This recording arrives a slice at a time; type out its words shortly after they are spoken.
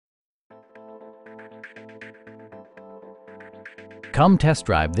Come test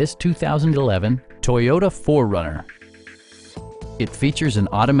drive this 2011 Toyota 4Runner. It features an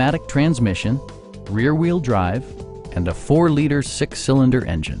automatic transmission, rear-wheel drive, and a 4-liter 6-cylinder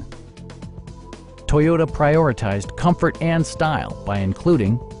engine. Toyota prioritized comfort and style by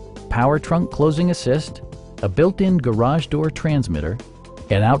including power trunk closing assist, a built-in garage door transmitter,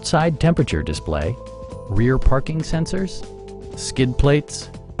 an outside temperature display, rear parking sensors, skid plates,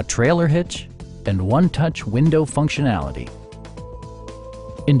 a trailer hitch, and one-touch window functionality.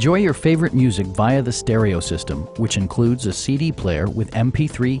 Enjoy your favorite music via the stereo system, which includes a CD player with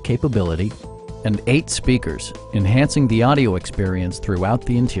MP3 capability and 8 speakers, enhancing the audio experience throughout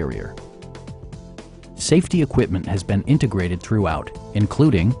the interior. Safety equipment has been integrated throughout,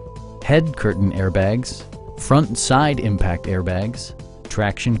 including head curtain airbags, front and side impact airbags,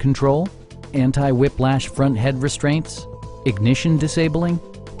 traction control, anti-whiplash front head restraints, ignition disabling,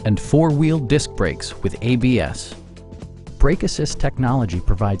 and 4-wheel disc brakes with ABS. Brake Assist technology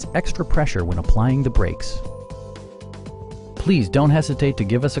provides extra pressure when applying the brakes. Please don't hesitate to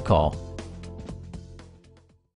give us a call.